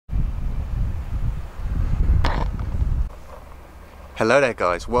Hello there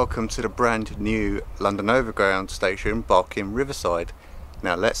guys, welcome to the brand new London Overground station, Barking Riverside.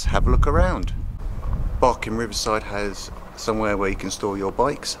 Now let's have a look around. Barking Riverside has somewhere where you can store your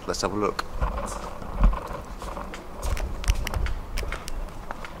bikes. Let's have a look.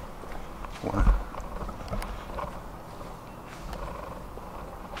 Wow.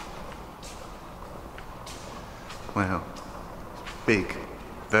 Wow. Big,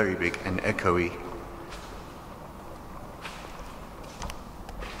 very big and echoey.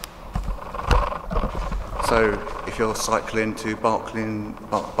 So if you're cycling to Barking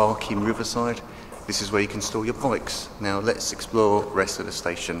Riverside, this is where you can store your bikes. Now let's explore the rest of the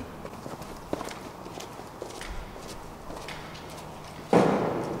station.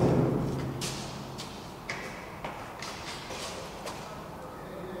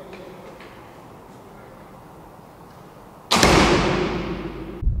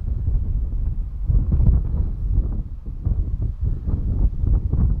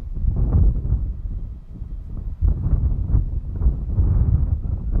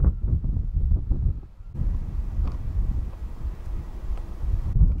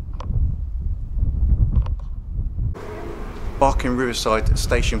 Barking Riverside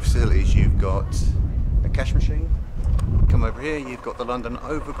station facilities, you've got a cash machine. Come over here, you've got the London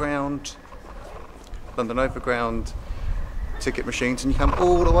Overground ticket machines, and you come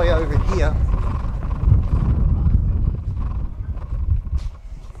all the way over here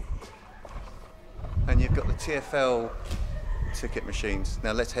and you've got the TfL ticket machines.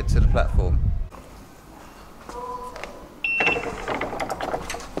 Now let's head to the platform.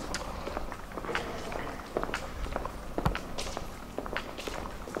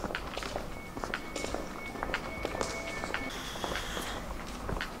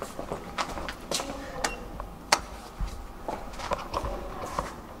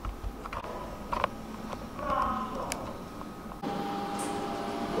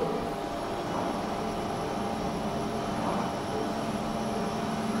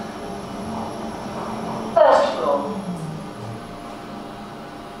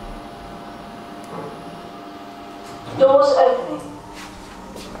 Doors opening.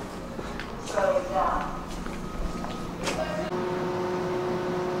 Slowing down.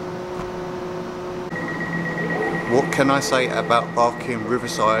 What can I say about Barking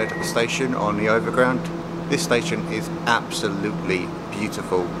Riverside station on the Overground? This station is absolutely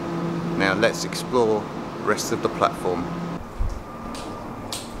beautiful. Now let's explore the rest of the platform.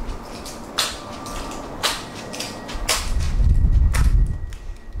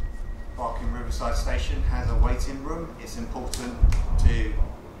 Barking Riverside station has a waiting room. It's important to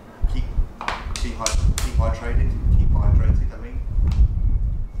keep hydrated. I mean.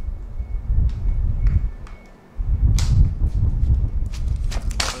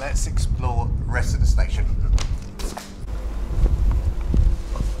 Let's explore the rest of the station.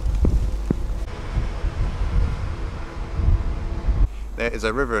 There is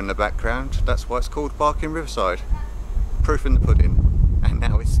a river in the background. That's why it's called Barking Riverside. Proof in the pudding. And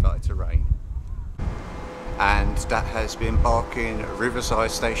now it's started to rain. And that has been Barking Riverside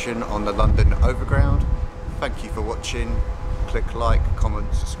station on the London Overground. Thank you for watching. Click like,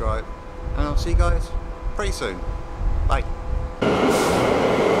 comment, subscribe, and I'll see you guys pretty soon. Bye.